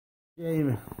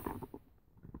Jamie,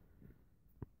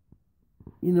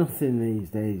 you're nothing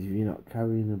these days if you're not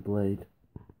carrying a blade.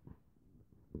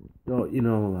 Don't you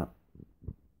know that?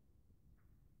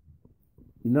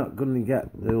 You're not going to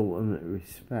get the ultimate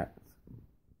respect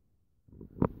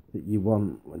that you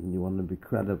want when you want to be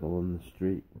credible on the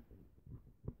street.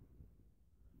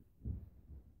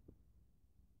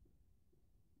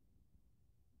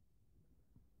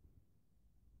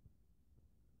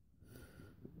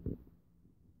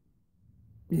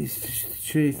 It's just the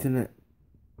truth, innit?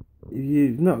 If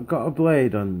you've not got a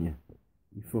blade on you,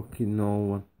 you're fucking no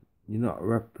one. You're not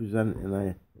representing, are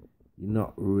you? You're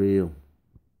not real.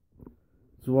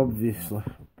 So obviously,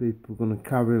 people are going to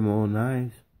carry more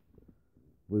knives.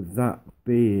 With that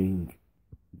being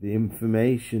the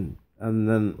information. And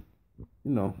then,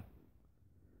 you know,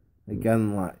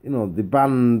 again, like, you know, they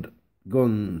banned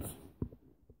guns.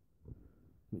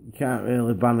 You can't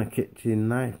really ban a kitchen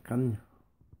knife, can you?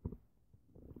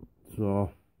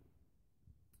 So,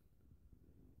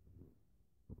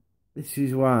 this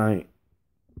is why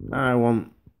I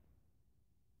want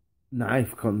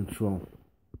knife control.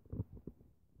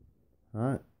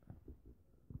 Right?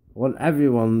 I want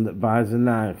everyone that buys a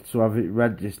knife to have it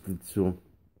registered to them.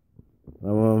 I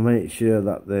want to make sure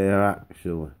that they are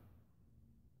actually,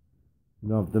 you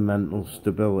know, have the mental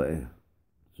stability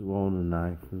to own a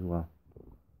knife as well.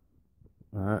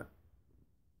 Right?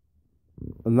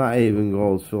 And that even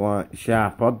goes for like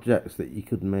sharp objects that you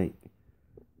could make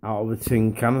out of a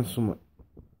tin can or something.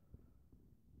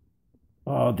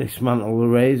 Or dismantle a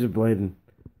razor blade and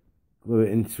glue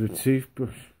it into a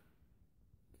toothbrush.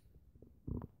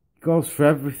 It goes for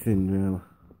everything, really.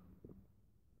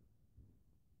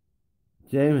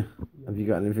 Jamie, have you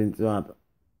got anything to add?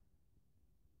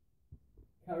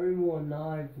 Carry more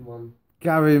knives, man.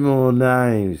 Carry more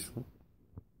knives.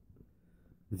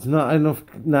 There's not enough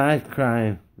knife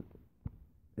crime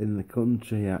in the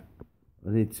country yet. I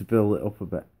need to build it up a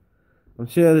bit. I'm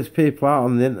sure there's people out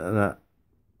on the internet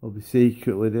who'll be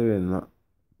secretly doing that.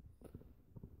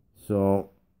 So,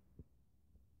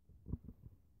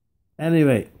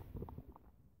 anyway.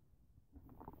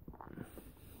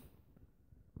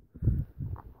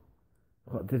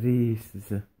 What did he used to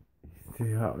say? He's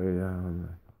too hot with that.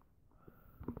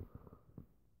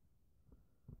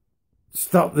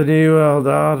 Stop the New World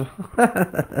Order.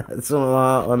 Something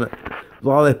like that, wasn't it?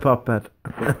 Lollipop head.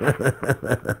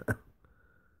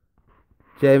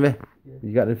 Jamie, Yeah.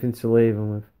 you got anything to leave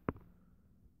him with?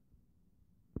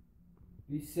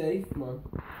 Be safe, man.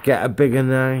 Get a bigger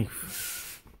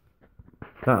knife.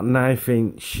 That knife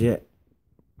ain't shit.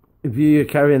 If you're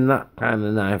carrying that kind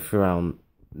of knife around,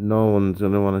 no one's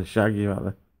going to want to shag you out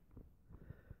there.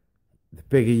 The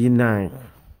bigger your knife.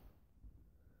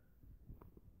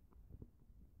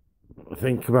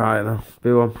 Think about it now.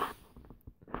 Be one.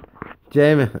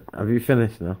 Jamie, have you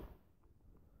finished now?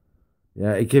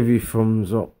 Yeah, he gave you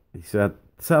thumbs up. He said,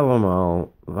 tell them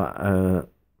all that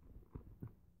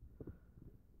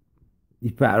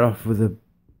you're better off with a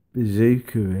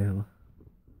bazooka, really.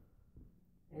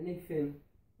 Anything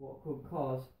what could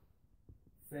cause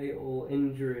fatal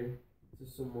injury to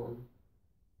someone,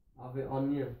 have it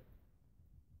on you.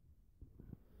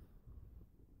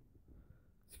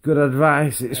 Good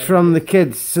advice. It's from the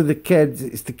kids to the kids.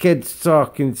 It's the kids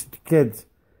talking to the kids,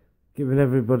 giving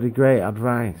everybody great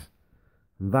advice.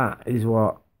 And that is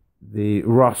what the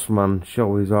Rossman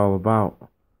show is all about.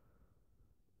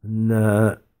 And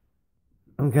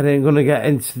I'm going to get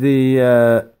into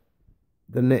the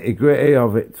nitty gritty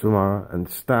of it tomorrow and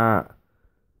start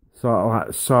sort of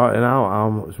like sorting out how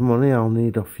much money I'll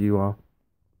need off you all.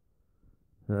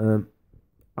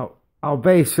 I'll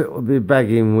basically be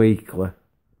begging weekly.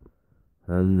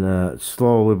 And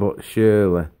slowly but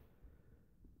surely,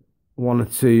 one or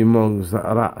two mugs that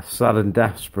are that sad and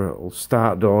desperate will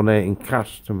start donating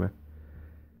cash to me.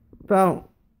 About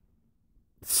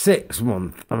 6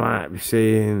 months, I might be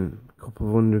seeing a couple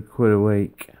of £100 a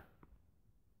week.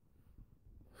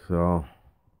 So,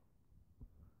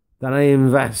 then I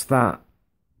invest that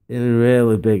in a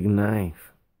really big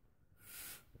knife.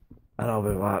 And I'll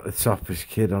be like the toppest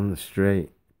kid on the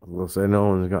street. They'll say no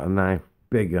one's got a knife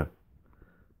bigger.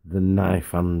 The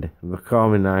Knife Andy. They call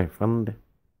me Knife Andy.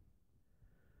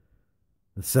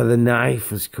 They said the knife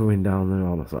was coming down the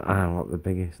road. I thought, I want the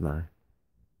biggest knife.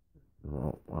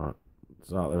 Sort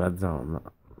the heads out on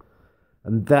that.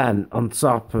 And then, on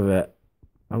top of it,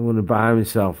 I'm going to buy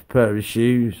myself a pair of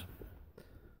shoes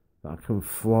that I can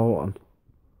float on.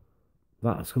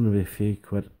 That's going to be a few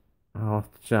quid. I'll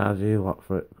have to charge you a lot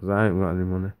for it because I ain't got any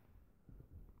money.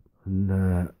 And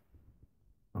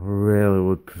I really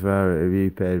would prefer it if you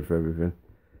paid for everything.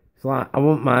 It's like, I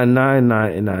wouldn't mind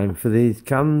 $9.99 for these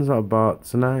cans I bought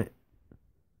tonight.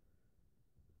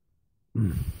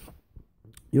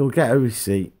 You'll get a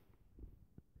receipt.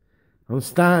 I'm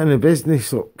starting a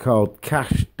business up called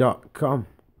Cash.com,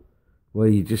 where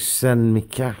you just send me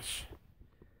cash.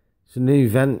 It's a new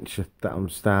venture that I'm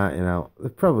starting out.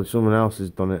 There's probably someone else has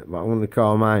done it, but I'm going to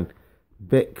call mine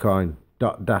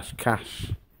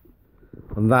Bitcoin.cash.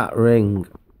 And that ring,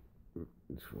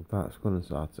 that's going to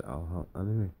sort it all out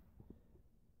anyway.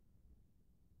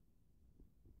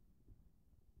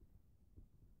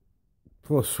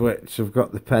 Plus which, I've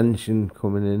got the pension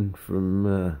coming in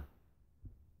from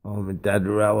all my dead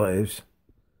relatives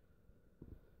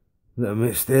that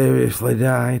mysteriously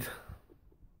died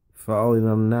falling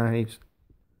on knives.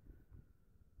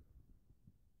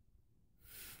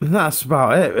 And that's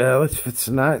about it really for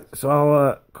tonight. So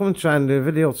I'll come and try and do a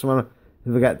video tomorrow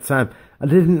if I get time. I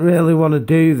didn't really want to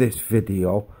do this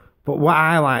video, but what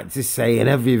I like to say in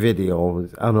every video,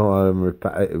 I know I'm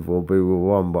repetitive, will be with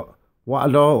one, but what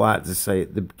I don't like to say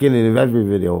at the beginning of every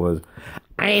video was,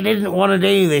 I didn't want to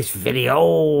do this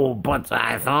video, but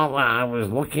I thought that I was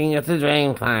looking at a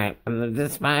drain pipe and the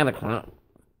spider clamp.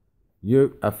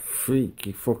 You're a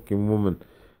freaky fucking woman.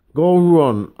 Go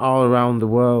run all around the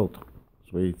world,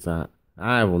 sweetheart.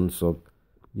 I once said,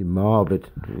 you're morbid.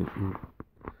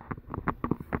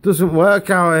 Doesn't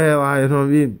work out here, like, you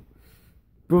know,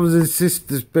 brothers and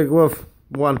sisters, big love.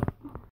 One.